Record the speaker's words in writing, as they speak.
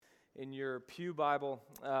in your Pew Bible.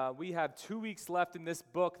 We have 2 weeks left in this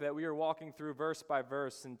book that we are walking through verse by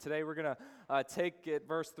verse, and today we're going to take it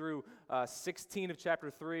verse through 16 of chapter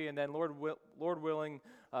 3, and then Lord willing,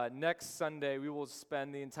 next Sunday we will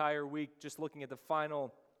spend the entire week just looking at the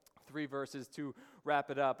final 3 verses to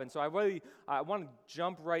wrap it up. And so I want to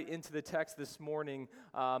jump right into the text this morning,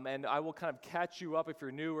 and I will kind of catch you up if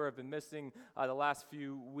you're new or have been missing the last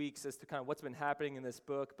few weeks as to kind of what's been happening in this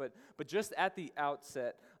book. But just at the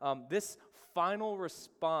outset, this final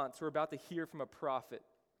response we're about to hear from a prophet,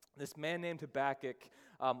 this man named Habakkuk,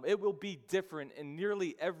 it will be different in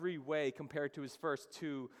nearly every way compared to his first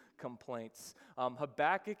 2 complaints.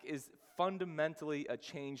 Habakkuk is fundamentally a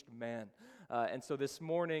changed man. And so this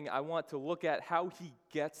morning, I want to look at how he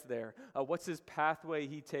gets there. What's his pathway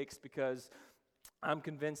he takes, because I'm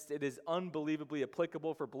convinced it is unbelievably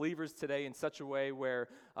applicable for believers today in such a way where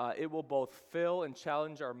it will both fill and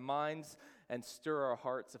challenge our minds and stir our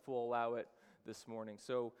hearts if we'll allow it this morning.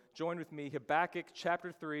 So join with me, Habakkuk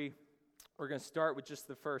chapter 3. We're going to start with just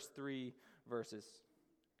the first 3 verses.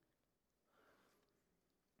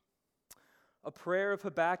 A prayer of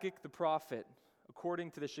Habakkuk the prophet,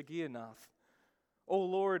 according to the Shigionoth. O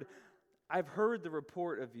Lord, I've heard the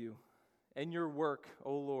report of you, and your work,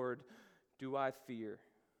 O Lord, do I fear.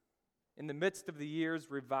 In the midst of the years,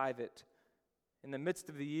 revive it. In the midst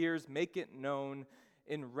of the years, make it known.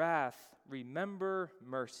 In wrath, remember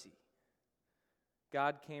mercy.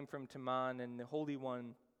 God came from Teman, and the Holy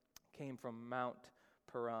One came from Mount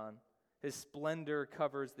Paran. His splendor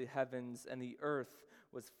covers the heavens, and the earth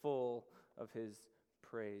was full of his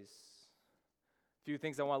praise. A few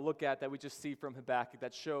things I want to look at that we just see from Habakkuk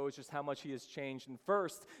that shows just how much he has changed. And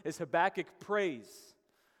first is Habakkuk praise.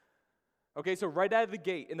 Okay, so right out of the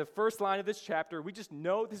gate, in the first line of this chapter, we just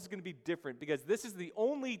know this is going to be different because this is the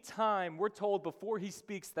only time we're told before he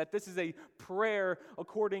speaks that this is a prayer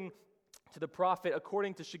according to the prophet,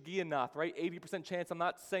 according to Shigionoth, right? 80% chance I'm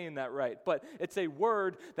not saying that right, but it's a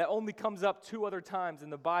word that only comes up 2 other times in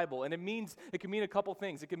the Bible, and it can mean a couple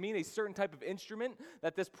things. It can mean a certain type of instrument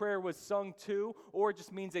that this prayer was sung to, or it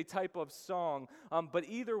just means a type of song. But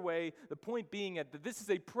either way, the point being that this is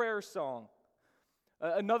a prayer song.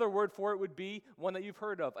 Another word for it would be one that you've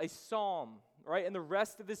heard of, a psalm. Right, and the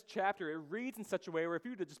rest of this chapter, it reads in such a way where if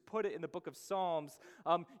you were to just put it in the book of Psalms,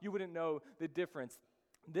 you wouldn't know the difference.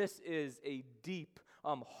 This is a deep,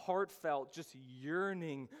 heartfelt, just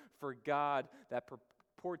yearning for God that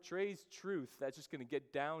portrays truth that's just going to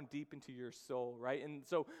get down deep into your soul, right? And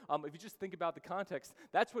so if you just think about the context,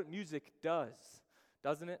 that's what music does,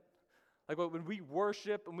 doesn't it? Like when we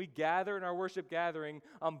worship and we gather in our worship gathering,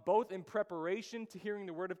 both in preparation to hearing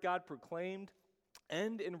the word of God proclaimed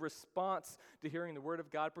and in response to hearing the word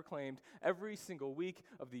of God proclaimed, every single week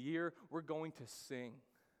of the year, we're going to sing.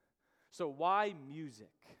 So why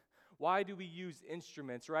music? Why do we use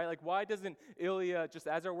instruments, right? Like why doesn't Ilya, just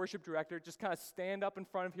as our worship director, just kind of stand up in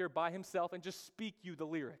front of here by himself and just speak you the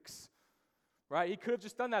lyrics, right? He could have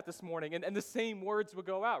just done that this morning, and the same words would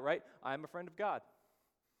go out, right? I am a friend of God.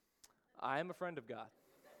 I am a friend of God.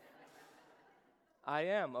 I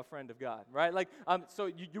am a friend of God, right? Like, so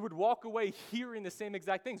you would walk away hearing the same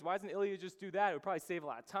exact things. Why doesn't Ilya just do that? It would probably save a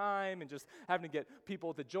lot of time and just having to get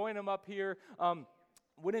people to join him up here.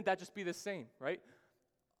 Wouldn't that just be the same, right?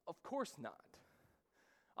 Of course not.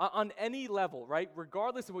 On any level, right,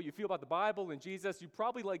 regardless of what you feel about the Bible and Jesus, you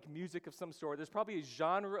probably like music of some sort. There's probably a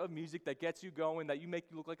genre of music that gets you going, that you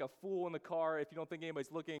make you look like a fool in the car if you don't think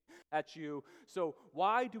anybody's looking at you. So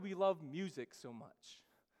why do we love music so much?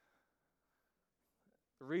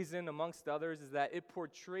 The reason, amongst others, is that it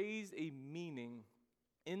portrays a meaning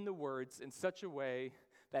in the words in such a way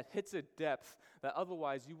that hits a depth that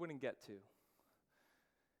otherwise you wouldn't get to.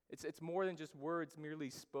 It's more than just words merely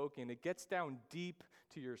spoken. It gets down deep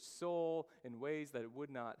to your soul in ways that it would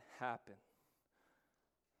not happen.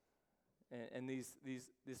 And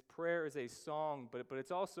this prayer is a song, but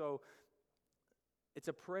it's also, it's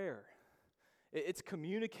a prayer. It's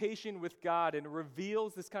communication with God, and it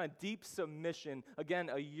reveals this kind of deep submission, again,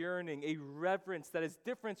 a yearning, a reverence that is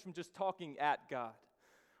different from just talking at God.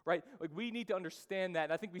 Right? Like we need to understand that,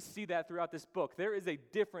 and I think we see that throughout this book. There is a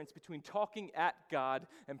difference between talking at God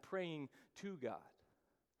and praying to God.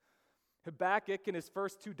 Habakkuk, in his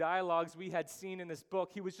first 2 dialogues we had seen in this book,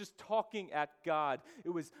 he was just talking at God. It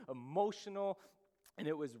was emotional, and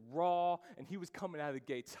it was raw, and he was coming out of the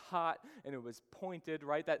gates hot, and it was pointed,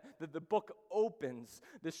 right? That the book opens,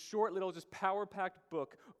 this short little just power-packed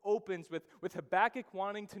book opens with Habakkuk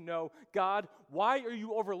wanting to know, God, why are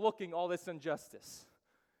you overlooking all this injustice?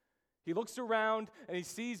 He looks around and he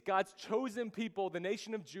sees God's chosen people, the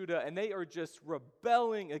nation of Judah, and they are just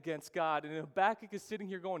rebelling against God. And Habakkuk is sitting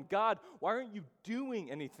here going, God, why aren't you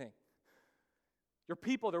doing anything? Your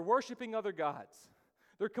people, they're worshiping other gods.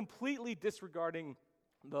 They're completely disregarding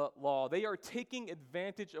the law. They are taking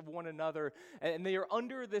advantage of one another, and they are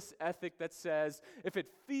under this ethic that says, if it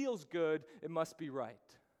feels good, it must be right.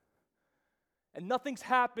 And nothing's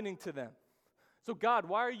happening to them. So God,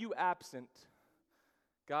 why are you absent?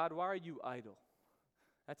 God, why are you idle?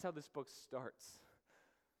 That's how this book starts.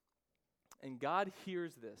 And God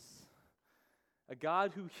hears this. A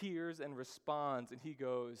God who hears and responds, and he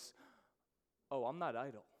goes, oh, I'm not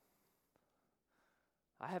idle.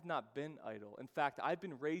 I have not been idle. In fact, I've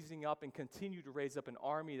been raising up and continue to raise up an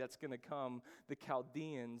army that's going to come, the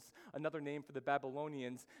Chaldeans, another name for the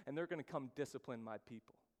Babylonians, and they're going to come discipline my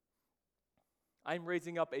people. I'm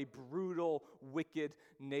raising up a brutal, wicked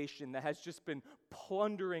nation that has just been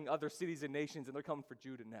plundering other cities and nations, and they're coming for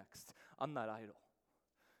Judah next. I'm not idle.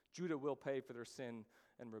 Judah will pay for their sin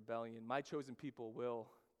and rebellion. My chosen people will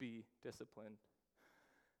be disciplined.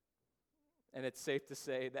 And it's safe to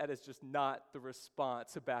say that is just not the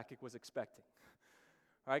response Habakkuk was expecting.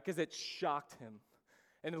 All right, because it shocked him.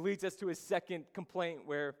 And it leads us to his second complaint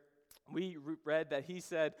where we read that he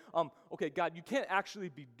said, okay, God, you can't actually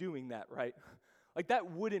be doing that, right? Like,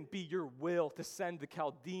 that wouldn't be your will to send the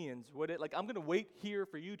Chaldeans, would it? Like, I'm going to wait here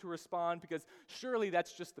for you to respond because surely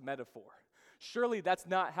that's just a metaphor. Surely that's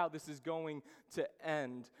not how this is going to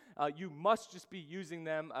end. You must just be using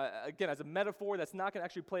them, again, as a metaphor that's not going to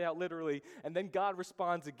actually play out literally. And then God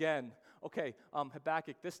responds again. Okay,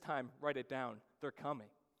 Habakkuk, this time, write it down. They're coming.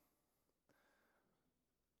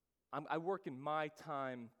 I work in my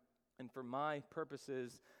time and for my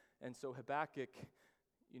purposes. And so, Habakkuk,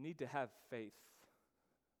 you need to have faith.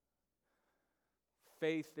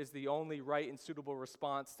 Faith is the only right and suitable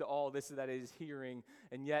response to all this that it is hearing,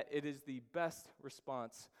 and yet it is the best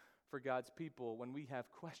response for God's people when we have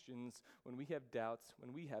questions, when we have doubts,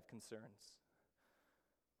 when we have concerns.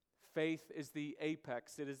 Faith is the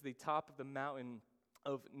apex. It is the top of the mountain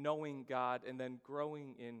of knowing God and then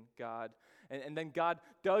growing in God. And then God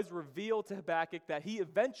does reveal to Habakkuk that he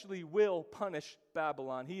eventually will punish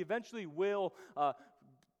Babylon. He eventually will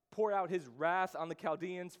pour out his wrath on the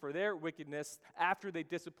Chaldeans for their wickedness after they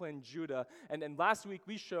disciplined Judah. And last week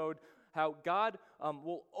we showed how God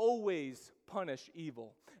will always punish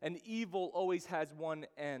evil. And evil always has one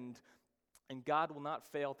end. And God will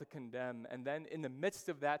not fail to condemn. And then in the midst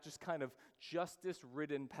of that just kind of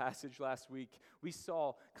justice-ridden passage last week, we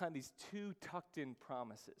saw kind of these two tucked-in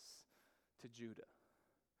promises to Judah.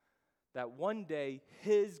 That one day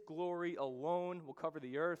his glory alone will cover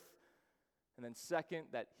the earth. And then second,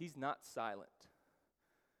 that he's not silent.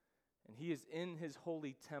 And he is in his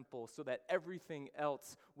holy temple so that everything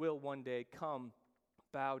else will one day come,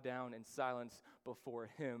 bow down in silence before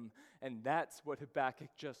him. And that's what Habakkuk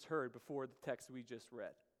just heard before the text we just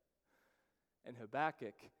read. And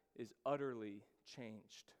Habakkuk is utterly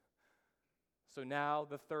changed. So now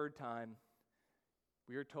the third time,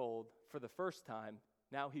 we are told, for the first time,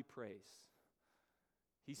 now he prays.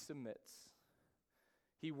 He submits.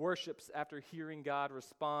 He worships after hearing God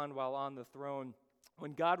respond while on the throne.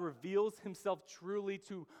 When God reveals himself truly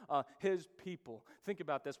to his people. Think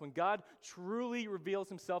about this. When God truly reveals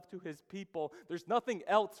himself to his people, there's nothing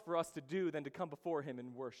else for us to do than to come before him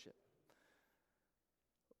and worship.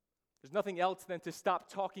 There's nothing else than to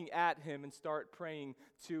stop talking at him and start praying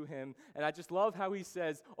to him. And I just love how he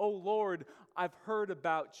says, "Oh Lord, I've heard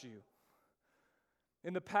about you.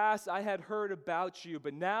 In the past I had heard about you,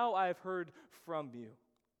 but now I have heard from you.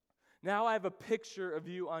 Now I have a picture of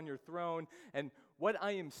you on your throne, and what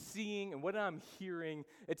I am seeing and what I'm hearing,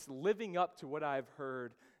 it's living up to what I've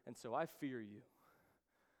heard, and so I fear you.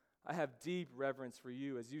 I have deep reverence for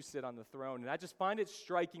you as you sit on the throne." And I just find it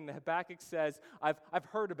striking that Habakkuk says, I've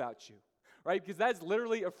heard about you, right? Because that's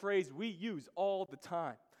literally a phrase we use all the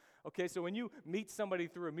time. Okay, so when you meet somebody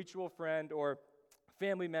through a mutual friend or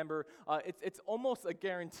family member, it's almost a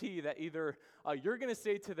guarantee that either you're going to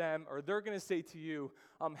say to them or they're going to say to you,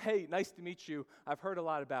 "Hey, nice to meet you. I've heard a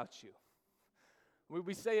lot about you."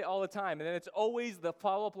 We say it all the time, and then it's always, the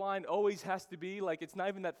follow-up line always has to be, like, it's not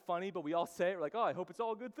even that funny, but we all say it, we're like, "Oh, I hope it's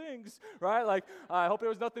all good things," right? Like, I hope there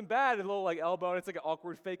was nothing bad, and a little, like, elbow, and it's like an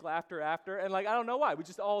awkward fake laughter after, and, like, I don't know why, we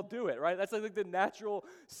just all do it, right? That's, like, the natural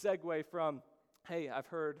segue from, "Hey, I've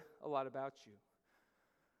heard a lot about you."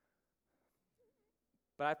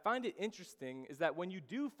 But I find it interesting is that when you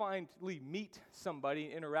do finally meet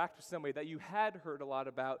somebody, interact with somebody that you had heard a lot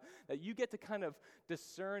about, that you get to kind of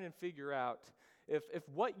discern and figure out if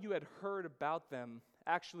what you had heard about them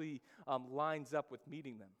actually lines up with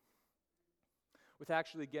meeting them. with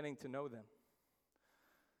actually getting to know them.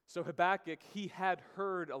 So Habakkuk, he had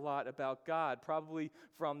heard a lot about God, probably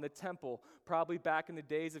from the temple, probably back in the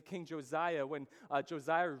days of King Josiah when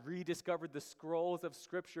Josiah rediscovered the scrolls of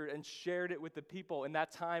Scripture and shared it with the people in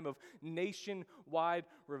that time of nationwide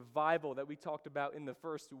revival that we talked about in the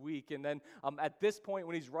first week. And then at this point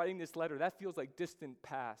when he's writing this letter, that feels like distant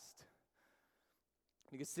past.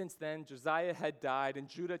 Because since then, Josiah had died and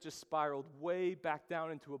Judah just spiraled way back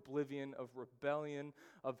down into oblivion of rebellion,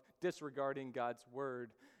 of disregarding God's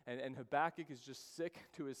word. And Habakkuk is just sick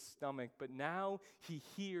to his stomach, but now he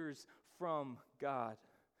hears from God.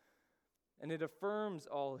 And it affirms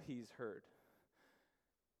all he's heard.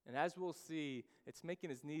 And as we'll see, it's making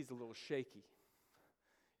his knees a little shaky.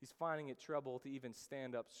 He's finding it trouble to even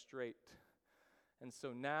stand up straight. And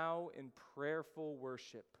so now in prayerful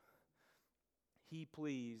worship, he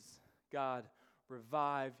pleads, God,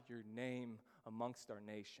 revive your name amongst our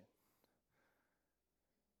nation.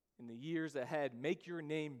 In the years ahead, make your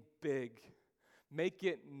name big. Make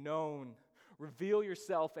it known. Reveal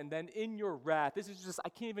yourself, and then in your wrath, this is just, I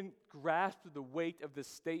can't even grasp the weight of this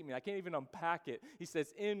statement. I can't even unpack it. He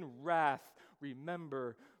says, in wrath,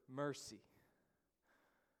 remember mercy.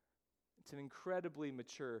 It's an incredibly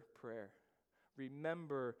mature prayer.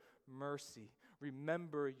 Remember mercy.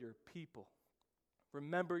 Remember your people.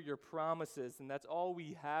 Remember your promises, and that's all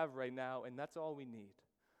we have right now, and that's all we need.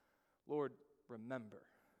 Lord, remember.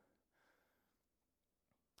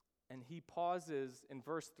 And he pauses in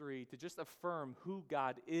verse 3 to just affirm who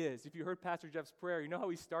God is. If you heard Pastor Jeff's prayer, you know how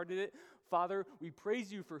he started it? Father, we praise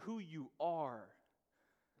you for who you are.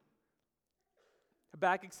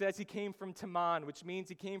 Habakkuk says he came from Teman, which means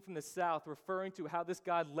he came from the south, referring to how this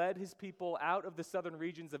God led his people out of the southern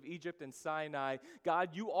regions of Egypt and Sinai.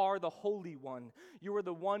 God, you are the Holy One. You are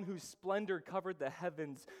the one whose splendor covered the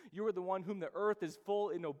heavens. You are the one whom the earth is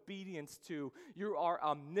full in obedience to. You are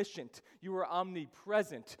omniscient. You are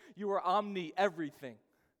omnipresent. You are omni-everything.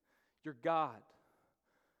 You're God.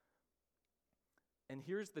 And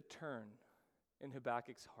here's the turn in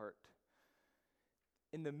Habakkuk's heart.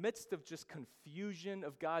 In the midst of just confusion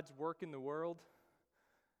of God's work in the world,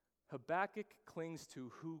 Habakkuk clings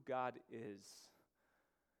to who God is.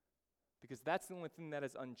 Because that's the only thing that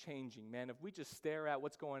is unchanging, man. If we just stare at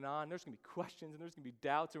what's going on, there's going to be questions and there's going to be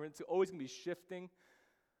doubts and it's always going to be shifting.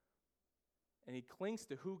 And he clings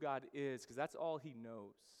to who God is because that's all he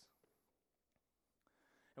knows.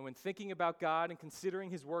 And when thinking about God and considering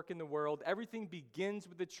his work in the world, everything begins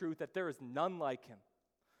with the truth that there is none like him.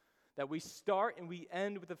 That we start and we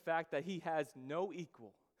end with the fact that he has no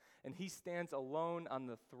equal and he stands alone on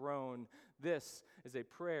the throne. This is a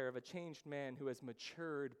prayer of a changed man who has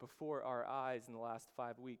matured before our eyes in the last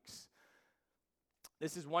 5 weeks.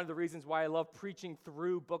 This is one of the reasons why I love preaching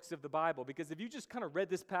through books of the Bible, because if you just kind of read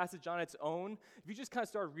this passage on its own, if you just kind of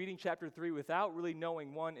started reading chapter 3 without really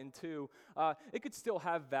knowing 1 and 2, it could still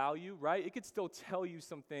have value, right? It could still tell you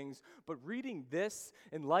some things, but reading this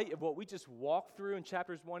in light of what we just walked through in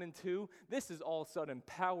chapters 1 and 2, this is all of a sudden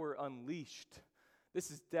power unleashed. This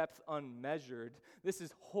is depth unmeasured. This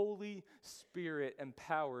is Holy Spirit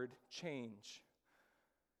empowered change.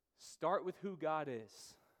 Start with who God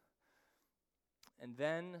is. And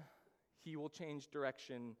then he will change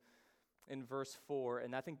direction in verse 4.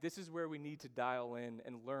 And I think this is where we need to dial in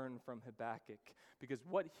and learn from Habakkuk. Because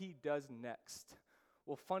what he does next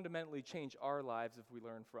will fundamentally change our lives if we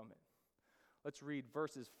learn from it. Let's read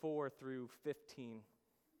verses 4 through 15.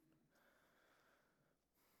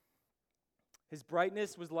 His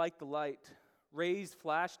brightness was like the light. Rays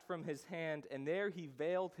flashed from his hand, and there he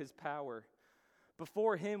veiled his power.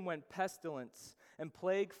 Before him went pestilence, and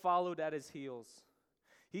plague followed at his heels.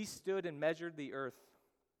 He stood and measured the earth.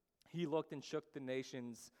 He looked and shook the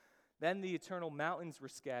nations. Then the eternal mountains were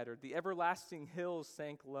scattered. The everlasting hills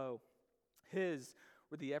sank low. His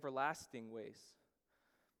were the everlasting ways.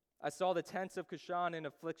 I saw the tents of Cushan in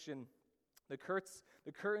affliction. The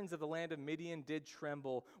curtains of the land of Midian did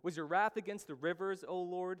tremble. Was your wrath against the rivers, O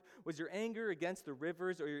Lord? Was your anger against the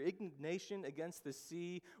rivers, or your indignation against the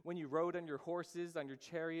sea, when you rode on your horses, on your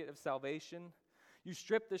chariot of salvation? You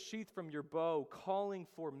stripped the sheath from your bow, calling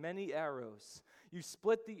for many arrows. You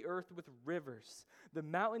split the earth with rivers. The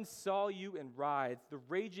mountains saw you and writhed. The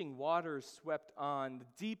raging waters swept on. The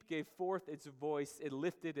deep gave forth its voice. It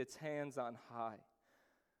lifted its hands on high.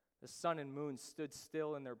 The sun and moon stood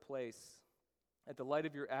still in their place. At the light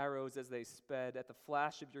of your arrows as they sped, at the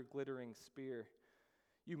flash of your glittering spear.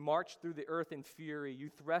 You marched through the earth in fury. You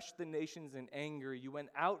threshed the nations in anger. You went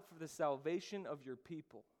out for the salvation of your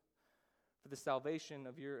people, for the salvation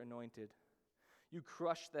of your anointed. You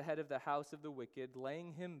crushed the head of the house of the wicked,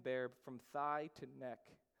 laying him bare from thigh to neck.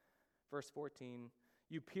 Verse 14,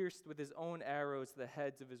 you pierced with his own arrows the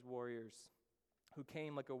heads of his warriors, who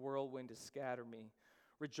came like a whirlwind to scatter me.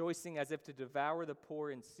 Rejoicing as if to devour the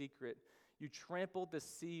poor in secret, you trampled the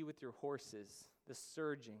sea with your horses, the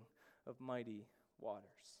surging of mighty waters.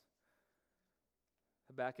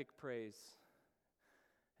 Habakkuk prays,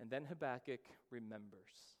 and then Habakkuk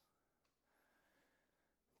remembers.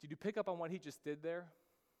 Did you pick up on what he just did there?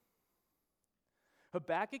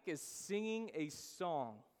 Habakkuk is singing a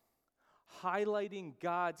song highlighting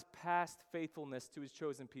God's past faithfulness to his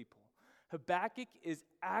chosen people. Habakkuk is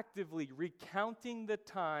actively recounting the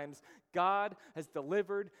times God has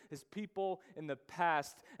delivered his people in the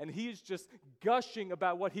past, and he is just gushing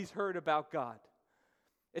about what he's heard about God.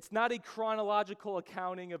 It's not a chronological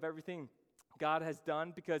accounting of everything God has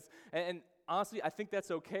done, because, and honestly, I think that's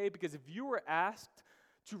okay, because if you were asked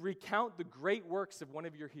to recount the great works of one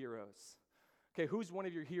of your heroes, okay, who's one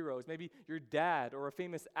of your heroes? Maybe your dad or a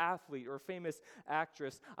famous athlete or a famous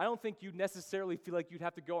actress. I don't think you'd necessarily feel like you'd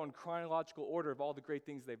have to go in chronological order of all the great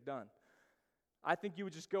things they've done. I think you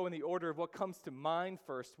would just go in the order of what comes to mind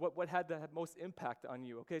first, what had the most impact on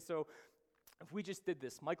you. Okay, so if we just did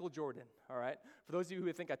this, Michael Jordan, all right? For those of you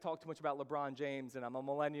who think I talk too much about LeBron James and I'm a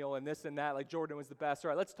millennial and this and that, like Jordan was the best, all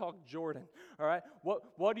right, let's talk Jordan, all right?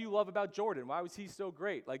 What do you love about Jordan? Why was he so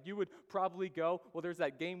great? Like you would probably go, well, there's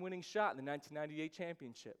that game-winning shot in the 1998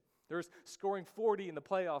 championship. There's scoring 40 in the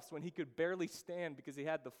playoffs when he could barely stand because he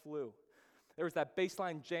had the flu. There was that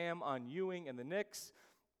baseline jam on Ewing and the Knicks.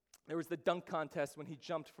 There was the dunk contest when he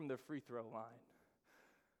jumped from the free throw line.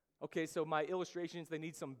 Okay, so my illustrations, they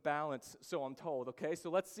need some balance, so I'm told, okay?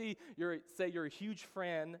 So let's say you're a huge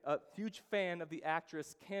fan of the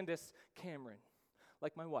actress Candace Cameron,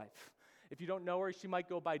 like my wife. If you don't know her, she might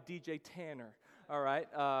go by DJ Tanner, all right?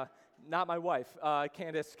 Not my wife,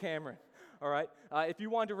 Candace Cameron, all right? If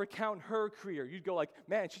you wanted to recount her career, you'd go like,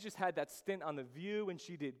 man, she just had that stint on The View, and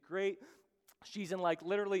she did great. She's in like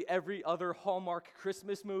literally every other Hallmark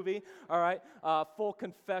Christmas movie, all right? Full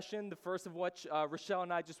Confession, the first of which Rochelle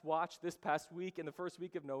and I just watched this past week in the first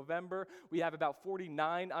week of November. We have about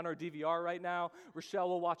 49 on our DVR right now. Rochelle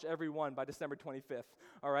will watch every one by December 25th,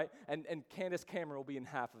 all right? And Candace Cameron will be in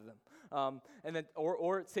half of them. And then,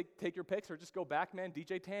 or take your picks or just go back, man,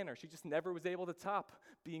 DJ Tanner. She just never was able to top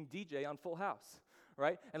being DJ on Full House,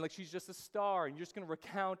 right? And like she's just a star, and you're just going to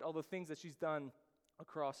recount all the things that she's done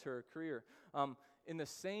across her career. In the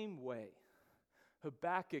same way,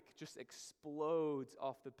 Habakkuk just explodes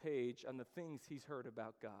off the page on the things he's heard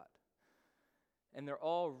about God. And they're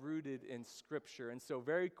all rooted in Scripture. And so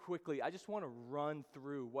very quickly, I just want to run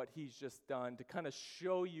through what he's just done to kind of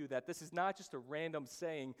show you that this is not just a random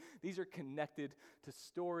saying. These are connected to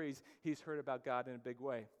stories he's heard about God in a big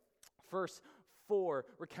way. Verse 4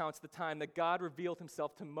 recounts the time that God revealed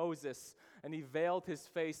himself to Moses, and he veiled his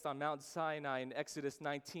face on Mount Sinai in Exodus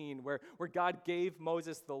 19, where God gave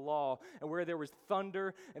Moses the law, and where there was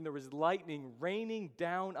thunder and there was lightning raining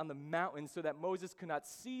down on the mountain so that Moses could not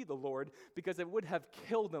see the Lord because it would have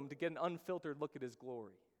killed him to get an unfiltered look at his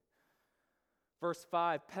glory. Verse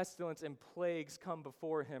 5, pestilence and plagues come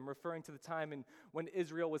before him, referring to the time when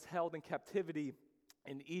Israel was held in captivity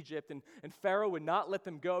in Egypt, and Pharaoh would not let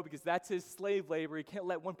them go because that's his slave labor. He can't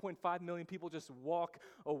let 1.5 million people just walk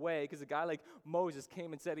away because a guy like Moses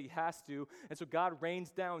came and said he has to. And so God rains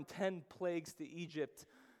down 10 plagues to Egypt,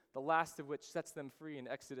 the last of which sets them free in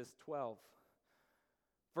Exodus 12.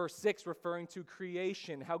 Verse 6, referring to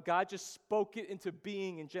creation, how God just spoke it into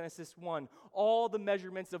being in Genesis 1. All the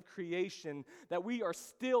measurements of creation that we are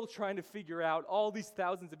still trying to figure out all these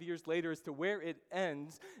thousands of years later as to where it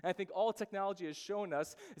ends. And I think all technology has shown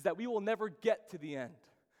us is that we will never get to the end.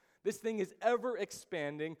 This thing is ever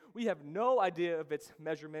expanding. We have no idea of its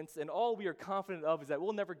measurements, and all we are confident of is that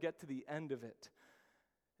we'll never get to the end of it.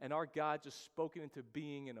 And our God just spoke it into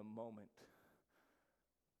being in a moment.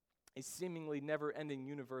 A seemingly never-ending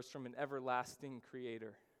universe from an everlasting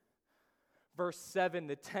creator. Verse 7,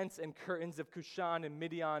 the tents and curtains of Cushan and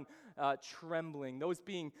Midian trembling. Those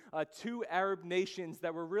being two Arab nations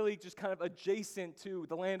that were really just kind of adjacent to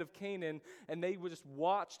the land of Canaan, and they were just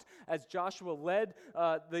watched as Joshua led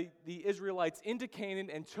the Israelites into Canaan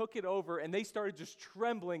and took it over, and they started just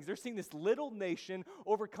trembling. They're seeing this little nation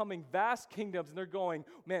overcoming vast kingdoms, and they're going,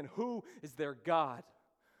 man, who is their God?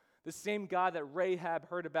 The same God that Rahab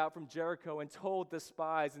heard about from Jericho and told the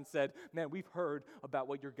spies and said, man, we've heard about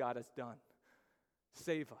what your God has done.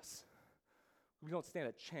 Save us. We don't stand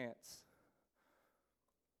a chance.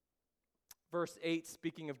 Verse 8,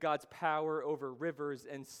 speaking of God's power over rivers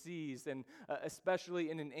and seas, and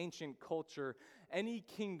especially in an ancient culture, any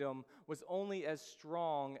kingdom was only as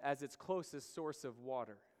strong as its closest source of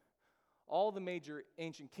water. all the major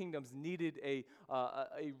ancient kingdoms needed a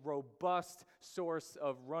robust source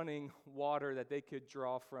of running water that they could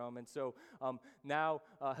draw from. And so now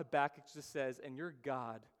Habakkuk just says, and your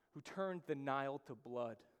God who turned the Nile to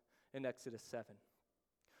blood in Exodus 7.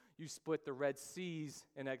 You split the Red Seas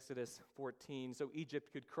in Exodus 14 so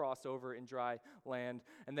Egypt could cross over in dry land.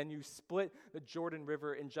 And then you split the Jordan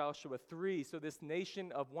River in Joshua 3 so this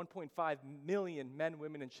nation of 1.5 million men,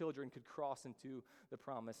 women, and children could cross into the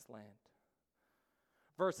promised land.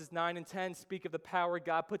 Verses 9 and 10 speak of the power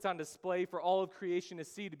God puts on display for all of creation to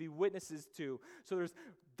see, to be witnesses to. So there's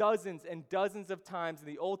dozens and dozens of times in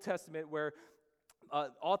the Old Testament where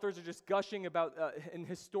authors are just gushing about, in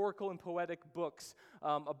historical and poetic books,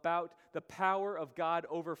 about the power of God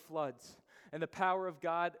over floods and the power of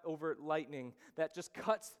God over lightning that just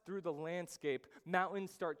cuts through the landscape. Mountains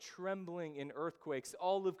start trembling in earthquakes,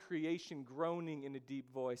 all of creation groaning in a deep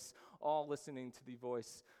voice, all listening to the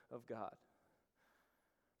voice of God.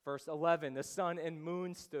 Verse 11, the sun and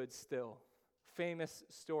moon stood still. Famous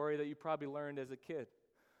story that you probably learned as a kid.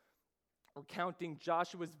 Recounting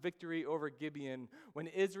Joshua's victory over Gibeon when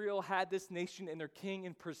Israel had this nation and their king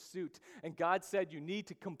in pursuit. And God said, you need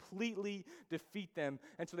to completely defeat them.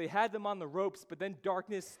 And so they had them on the ropes, but then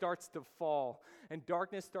darkness starts to fall. And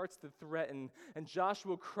darkness starts to threaten. And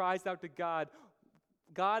Joshua cries out to God,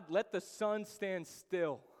 God, let the sun stand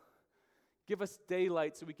still. Give us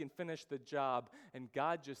daylight so we can finish the job. And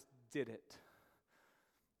God just did it.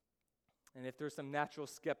 And if there's some natural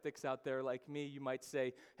skeptics out there like me, you might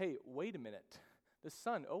say, hey, wait a minute. The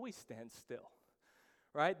sun always stands still,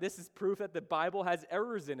 right? This is proof that the Bible has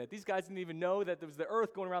errors in it. These guys didn't even know that there was the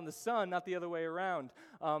earth going around the sun, not the other way around.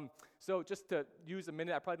 So just to use a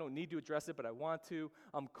minute, I probably don't need to address it, but I want to.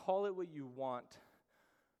 Call it what you want.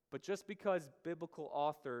 But just because biblical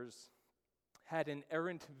authors had an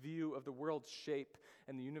errant view of the world's shape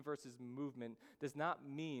and the universe's movement does not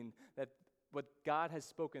mean that what God has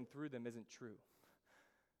spoken through them isn't true.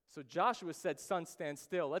 So Joshua said, sun, stand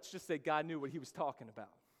still. Let's just say God knew what he was talking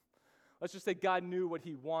about. Let's just say God knew what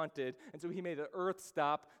he wanted, and so he made the earth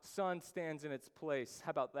stop, sun stands in its place.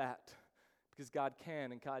 How about that? Because God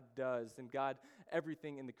can and God does, and God,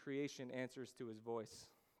 everything in the creation answers to his voice.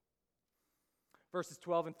 Verses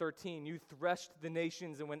 12 and 13, you threshed the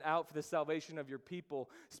nations and went out for the salvation of your people,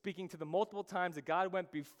 speaking to the multiple times that God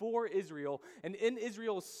went before Israel, and in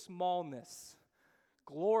Israel's smallness,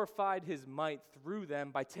 glorified his might through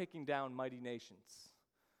them by taking down mighty nations.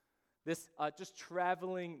 This just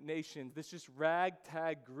traveling nations, this just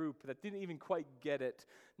ragtag group that didn't even quite get it,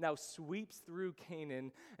 now sweeps through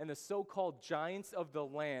Canaan and the so-called giants of the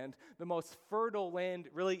land, the most fertile land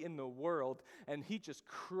really in the world, and he just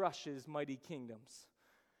crushes mighty kingdoms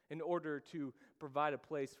in order to provide a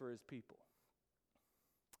place for his people.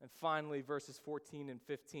 And finally, verses 14 and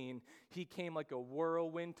 15, he came like a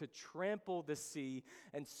whirlwind to trample the sea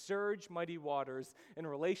and surge mighty waters in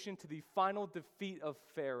relation to the final defeat of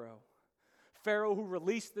Pharaoh. Pharaoh who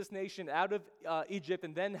released this nation out of Egypt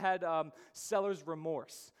and then had seller's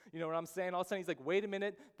remorse. You know what I'm saying? All of a sudden he's like, wait a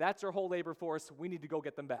minute, that's our whole labor force. We need to go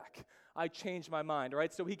get them back. I changed my mind, all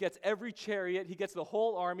right? So he gets every chariot. He gets the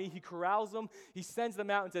whole army. He corrals them. He sends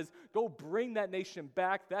them out and says, go bring that nation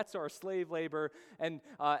back. That's our slave labor. And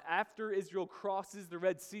after Israel crosses the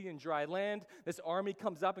Red Sea in dry land, this army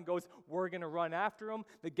comes up and goes, we're going to run after them.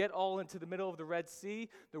 They get all into the middle of the Red Sea.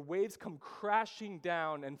 The waves come crashing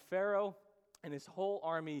down, and Pharaoh and his whole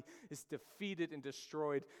army is defeated and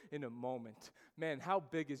destroyed in a moment. Man, how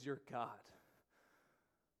big is your God?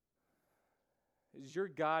 Is your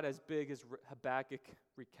God as big as Habakkuk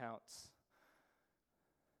recounts?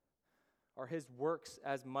 Are his works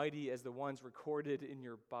as mighty as the ones recorded in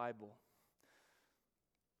your Bible?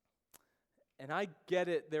 And I get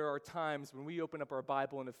it, there are times when we open up our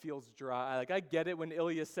Bible and it feels dry. Like, I get it when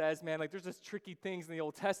Ilya says, man, like, there's just tricky things in the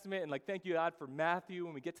Old Testament, and like, thank you, God, for Matthew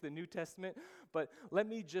when we get to the New Testament. But let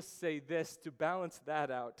me just say this to balance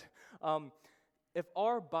that out. If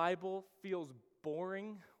our Bible feels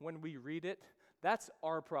boring when we read it, that's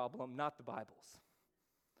our problem, not the Bible's.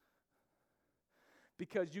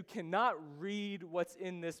 Because you cannot read what's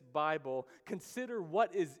in this Bible, consider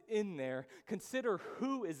what is in there, consider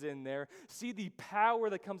who is in there, see the power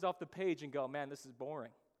that comes off the page and go, man, this is boring.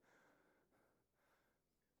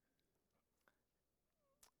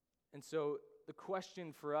 And so the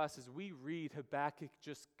question for us as we read Habakkuk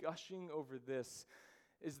just gushing over this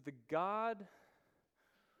is the God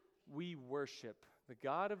we worship, the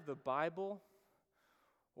God of the Bible,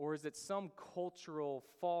 or is it some cultural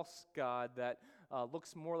false God that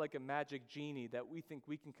looks more like a magic genie that we think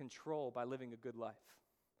we can control by living a good life?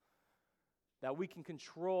 that we can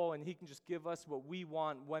control and he can just give us what we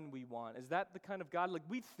want when we want. Is that the kind of God? Like,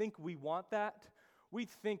 we think we want that. We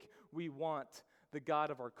think we want the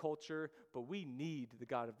God of our culture, but we need the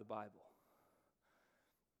God of the Bible.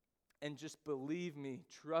 And just believe me,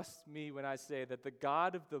 trust me when I say that the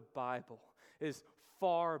God of the Bible is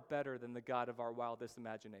far better than the God of our wildest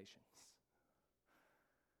imaginations.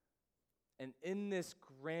 And in this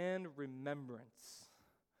grand remembrance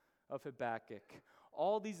of Habakkuk,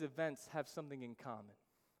 all these events have something in common,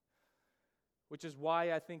 which is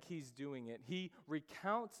why I think he's doing it. He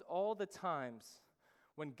recounts all the times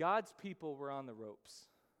when God's people were on the ropes,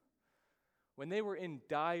 when they were in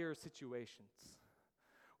dire situations,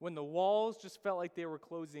 when the walls just felt like they were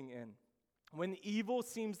closing in, when evil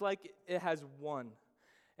seems like it has won,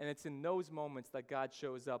 and it's in those moments that God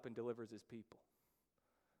shows up and delivers his people.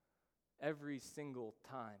 Every single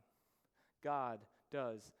time, God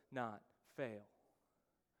does not fail.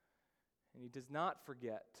 And he does not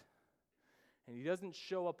forget. And he doesn't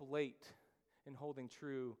show up late in holding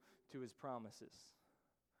true to his promises.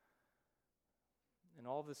 And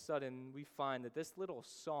all of a sudden, we find that this little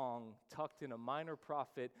song tucked in a minor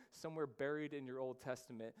prophet somewhere buried in your Old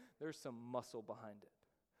Testament, there's some muscle behind it.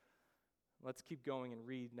 Let's keep going and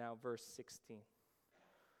read now verse 16.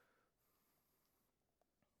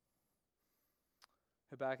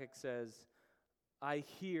 Habakkuk says, I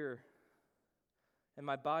hear, and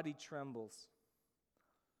my body trembles.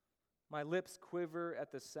 My lips quiver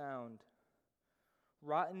at the sound.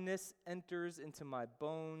 Rottenness enters into my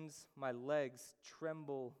bones. My legs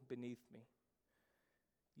tremble beneath me.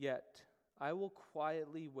 Yet I will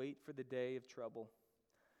quietly wait for the day of trouble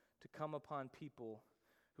to come upon people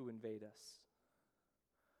who invade us.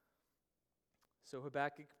 So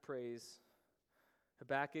Habakkuk prays,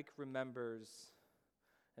 Habakkuk remembers,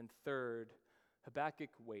 and third, Habakkuk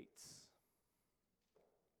waits.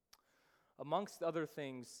 Amongst other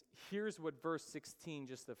things, here's what verse 16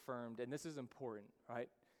 just affirmed, and this is important, right?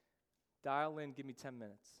 Dial in, give me 10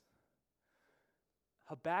 minutes.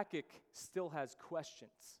 Habakkuk still has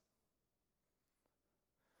questions.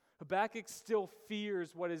 Habakkuk still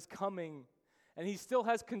fears what is coming, and he still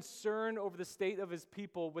has concern over the state of his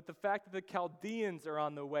people with the fact that the Chaldeans are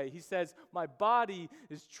on the way. He says, my body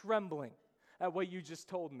is trembling at what you just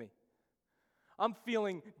told me. I'm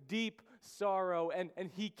feeling deep sorrow, and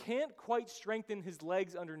he can't quite strengthen his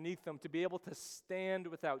legs underneath him to be able to stand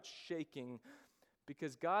without shaking,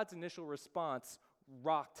 because God's initial response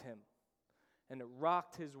rocked him, and it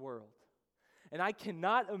rocked his world. And I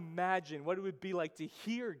cannot imagine what it would be like to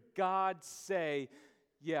hear God say,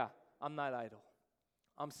 yeah, I'm not idle.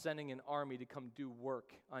 I'm sending an army to come do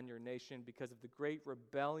work on your nation because of the great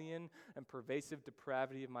rebellion and pervasive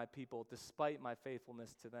depravity of my people, despite my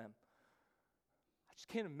faithfulness to them. I just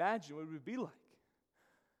can't imagine what it would be like.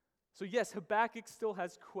 So yes, Habakkuk still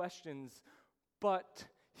has questions, but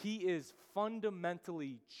he is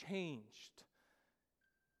fundamentally changed.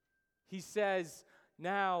 He says,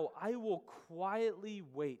 now I will quietly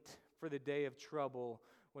wait for the day of trouble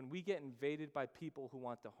when we get invaded by people who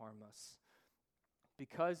want to harm us,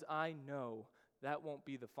 because I know that won't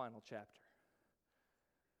be the final chapter.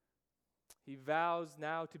 He vows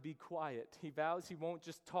now to be quiet. He vows he won't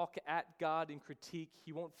just talk at God and critique.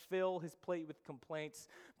 He won't fill his plate with complaints,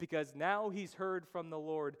 because now he's heard from the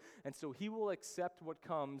Lord, and so he will accept what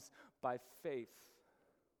comes by faith.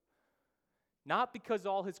 Not because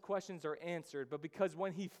all his questions are answered, but because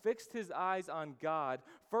when he fixed his eyes on God,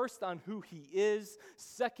 first on who he is,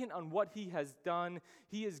 second on what he has done,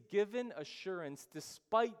 he is given assurance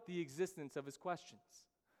despite the existence of his questions.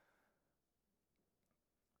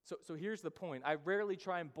 So here's the point. I rarely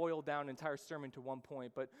try and boil down an entire sermon to one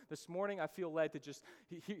point, but this morning I feel led to just,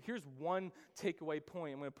 here's one takeaway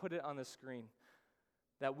point. I'm going to put it on the screen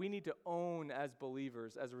that we need to own as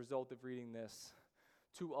believers as a result of reading this.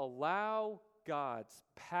 To allow God's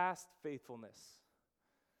past faithfulness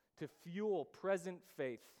to fuel present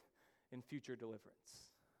faith in future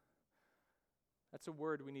deliverance. That's a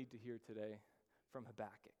word we need to hear today from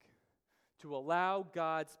Habakkuk. To allow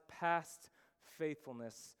God's past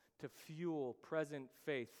faithfulness to fuel present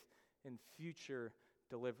faith in future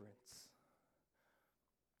deliverance.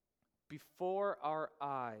 Before our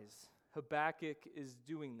eyes, Habakkuk is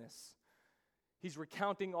doing this. He's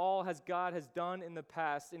recounting all as God has done in the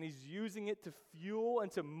past, and he's using it to fuel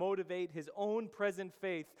and to motivate his own present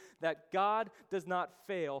faith that God does not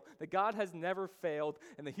fail, that God has never failed,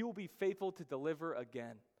 and that he will be faithful to deliver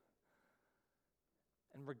again.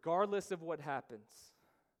 And regardless of what happens,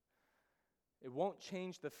 it won't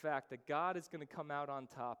change the fact that God is going to come out on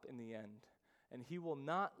top in the end, and he will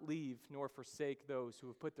not leave nor forsake those who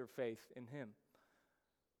have put their faith in him.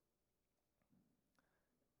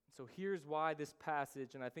 So here's why this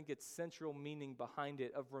passage, and I think its central meaning behind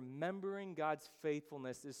it, of remembering God's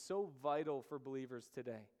faithfulness is so vital for believers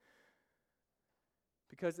today.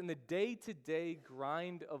 Because in the day-to-day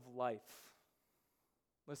grind of life,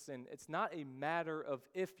 listen, it's not a matter of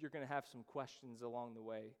if you're going to have some questions along the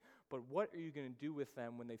way, but what are you going to do with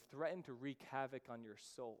them when they threaten to wreak havoc on your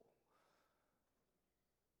soul?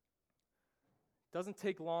 It doesn't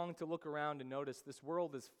take long to look around and notice this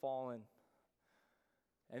world is fallen.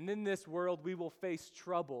 And in this world, we will face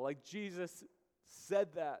trouble. Like Jesus said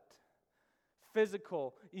that.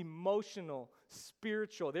 Physical, emotional,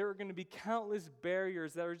 spiritual. There are going to be countless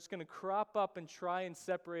barriers that are just going to crop up and try and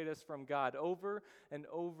separate us from God over and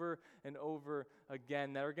over and over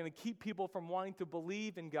again, that are going to keep people from wanting to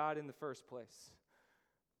believe in God in the first place.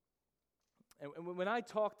 And when I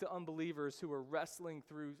talk to unbelievers who are wrestling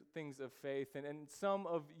through things of faith, and some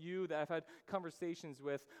of you that I've had conversations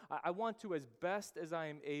with, I want to, as best as I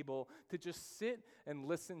am able, to just sit and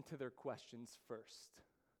listen to their questions first.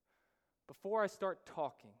 Before I start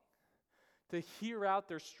talking, to hear out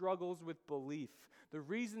their struggles with belief, the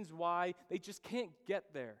reasons why they just can't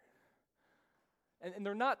get there. And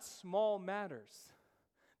they're not small matters.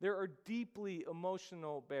 There are deeply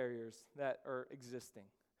emotional barriers that are existing.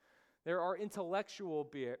 There are intellectual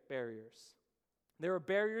barriers. There are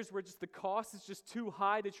barriers where just the cost is just too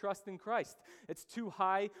high to trust in Christ. It's too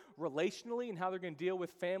high relationally in how they're going to deal with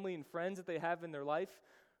family and friends that they have in their life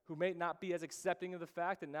who may not be as accepting of the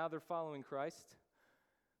fact that now they're following Christ.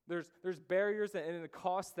 There's barriers and the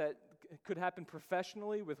cost that could happen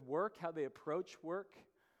professionally with work, how they approach work.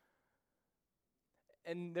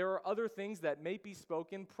 And there are other things that may be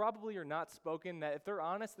spoken, probably are not spoken, that if they're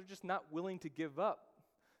honest, they're just not willing to give up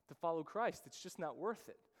to follow Christ. It's just not worth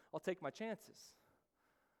it. I'll take my chances.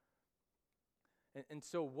 And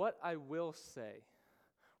so what I will say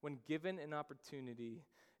when given an opportunity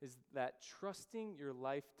is that trusting your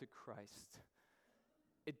life to Christ,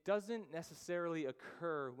 it doesn't necessarily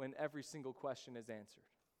occur when every single question is answered.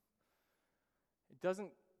 It doesn't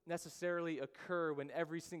necessarily occur when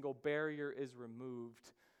every single barrier is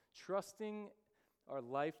removed. Trusting our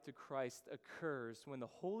life to Christ occurs when the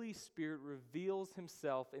Holy Spirit reveals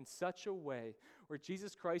himself in such a way where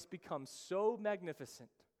Jesus Christ becomes so magnificent,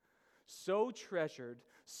 so treasured,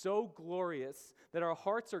 so glorious, that our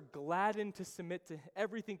hearts are gladdened to submit to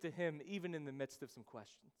everything to him, even in the midst of some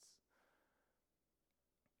questions.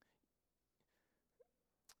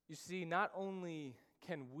 You see, not only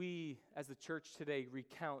can we, as the church today,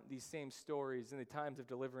 recount these same stories in the times of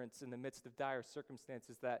deliverance in the midst of dire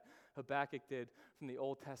circumstances that Habakkuk did from the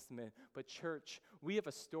Old Testament, but church, we have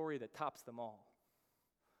a story that tops them all.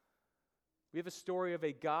 We have a story of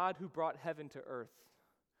a God who brought heaven to earth,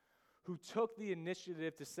 who took the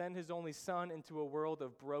initiative to send his only Son into a world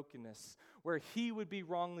of brokenness, where he would be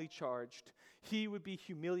wrongly charged, he would be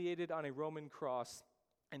humiliated on a Roman cross,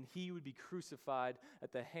 and he would be crucified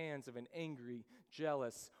at the hands of an angry,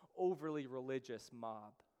 jealous, overly religious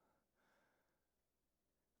mob.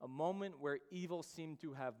 A moment where evil seemed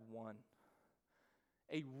to have won.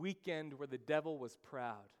 A weekend where the devil was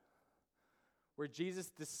proud. Where Jesus'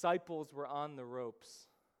 disciples were on the ropes.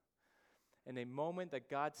 And a moment that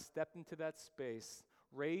God stepped into that space,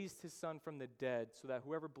 raised his Son from the dead so that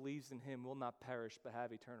whoever believes in him will not perish but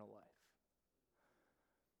have eternal life.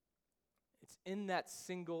 It's in that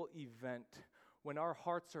single event when our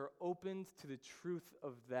hearts are opened to the truth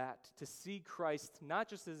of that, to see Christ not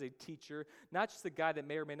just as a teacher, not just a guy that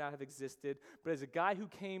may or may not have existed, but as a guy who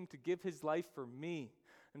came to give his life for me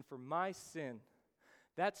and for my sin.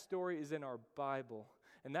 That story is in our Bible,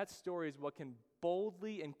 and that story is what can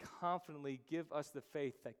boldly and confidently give us the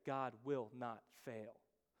faith that God will not fail.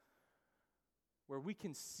 Where we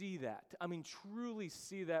can see that, truly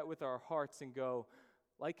see that with our hearts and go,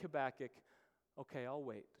 like Habakkuk, okay, I'll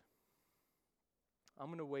wait. I'm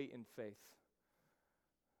going to wait in faith.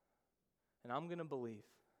 And I'm going to believe.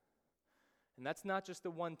 And that's not just a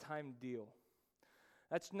one-time deal.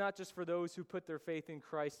 That's not just for those who put their faith in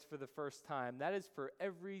Christ for the first time. That is for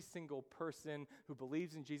every single person who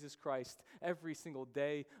believes in Jesus Christ every single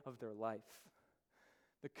day of their life.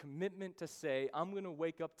 The commitment to say, I'm going to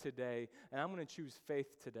wake up today and I'm going to choose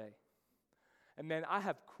faith today. And man, I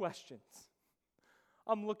have questions.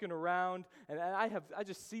 I'm looking around and I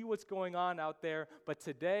just see what's going on out there, but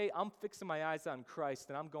today I'm fixing my eyes on Christ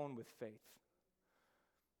and I'm going with faith.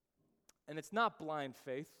 And it's not blind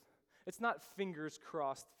faith. It's not fingers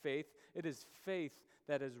crossed faith. It is faith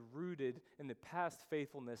that is rooted in the past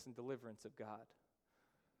faithfulness and deliverance of God.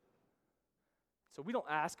 So we don't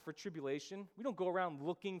ask for tribulation. We don't go around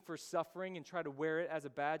looking for suffering and try to wear it as a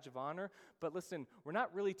badge of honor. But listen, we're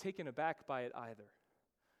not really taken aback by it either.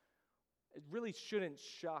 it really shouldn't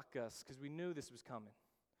shock us because we knew this was coming.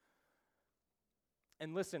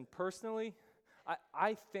 And listen, personally,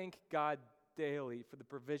 I thank God daily for the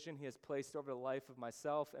provision He has placed over the life of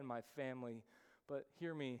myself and my family. But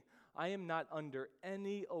hear me, I am not under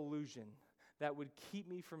any illusion that would keep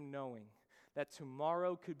me from knowing that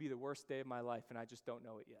tomorrow could be the worst day of my life, and I just don't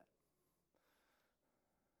know it yet.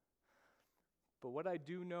 But what I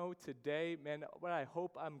do know today, man, what I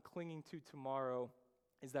hope I'm clinging to tomorrow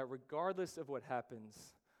is that regardless of what happens,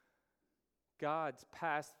 God's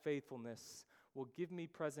past faithfulness will give me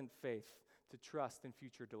present faith to trust in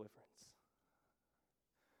future deliverance.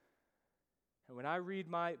 And when I read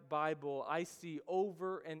my Bible, I see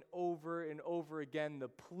over and over and over again the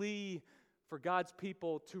plea for God's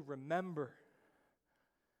people to remember.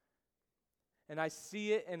 And I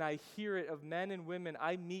see it and I hear it of men and women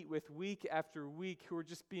I meet with week after week who are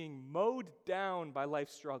just being mowed down by life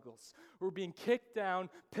struggles, who are being kicked down,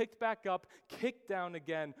 picked back up, kicked down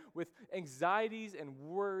again with anxieties and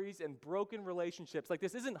worries and broken relationships. Like,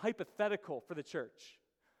 this isn't hypothetical for the church.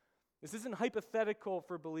 This isn't hypothetical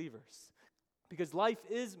for believers. Because life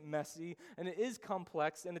is messy and it is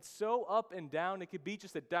complex and it's so up and down, it could be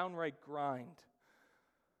just a downright grind.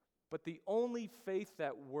 But the only faith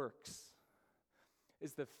that works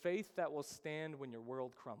is the faith that will stand when your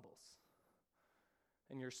world crumbles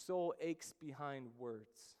and your soul aches behind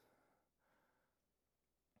words.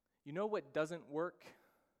 You know what doesn't work?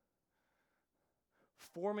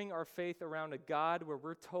 Forming our faith around a God where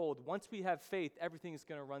we're told once we have faith, everything is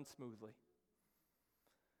going to run smoothly.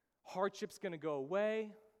 Hardship's going to go away.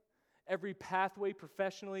 Every pathway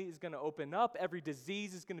professionally is going to open up. Every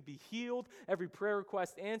disease is going to be healed. Every prayer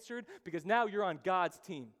request answered because now you're on God's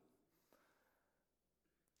team.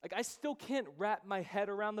 Like, I still can't wrap my head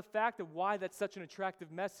around the fact of why that's such an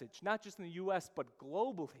attractive message, not just in the U.S., but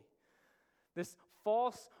globally. This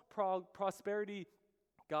false prosperity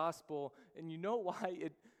gospel, and you know why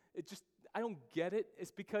it just, I don't get it. It's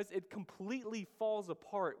because it completely falls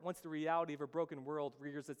apart once the reality of a broken world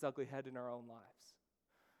rears its ugly head in our own lives.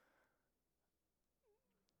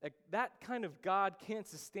 Like, that kind of God can't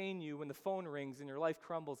sustain you when the phone rings and your life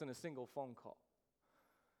crumbles in a single phone call.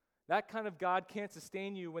 That kind of God can't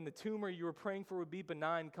sustain you when the tumor you were praying for would be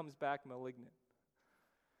benign comes back malignant.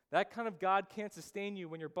 That kind of God can't sustain you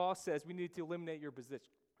when your boss says we need to eliminate your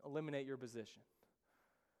position.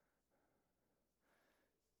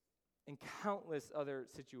 And countless other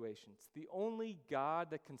situations. The only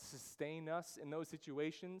God that can sustain us in those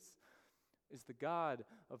situations is the God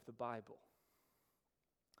of the Bible.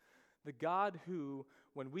 The God who,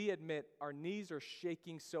 when we admit our knees are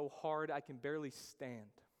shaking so hard I can barely stand,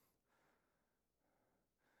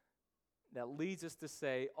 that leads us to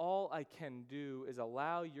say, all I can do is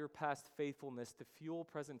allow your past faithfulness to fuel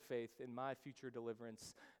present faith in my future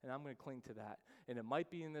deliverance, and I'm going to cling to that. And it might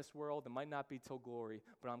be in this world, it might not be till glory,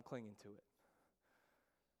 but I'm clinging to it.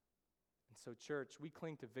 And so, church, we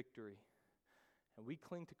cling to victory, and we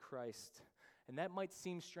cling to Christ. And that might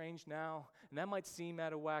seem strange now, and that might seem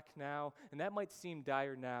out of whack now, and that might seem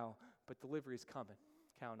dire now, but delivery is coming.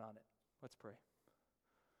 Count on it. Let's pray.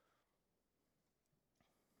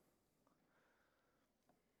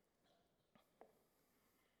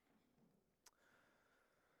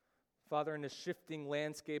 Father, in the shifting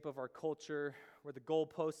landscape of our culture, where the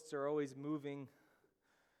goalposts are always moving,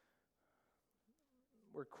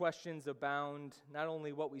 where questions abound, not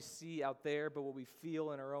only what we see out there, but what we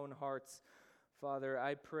feel in our own hearts, Father,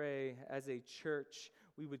 I pray as a church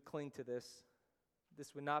we would cling to this.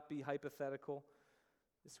 This would not be hypothetical.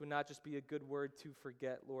 This would not just be a good word to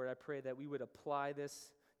forget, Lord. I pray that we would apply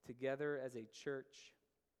this together as a church,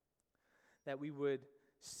 that we would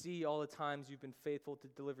see all the times you've been faithful to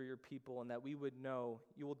deliver your people, and that we would know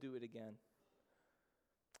you will do it again.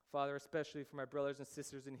 Father, especially for my brothers and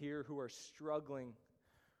sisters in here who are struggling,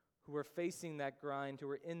 who are facing that grind, who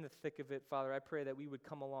are in the thick of it, Father, I pray that we would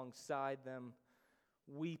come alongside them,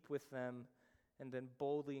 weep with them, and then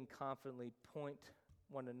boldly and confidently point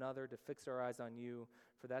one another to fix our eyes on you,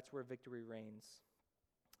 for that's where victory reigns.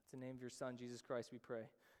 It's in the name of your Son, Jesus Christ, we pray.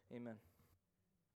 Amen.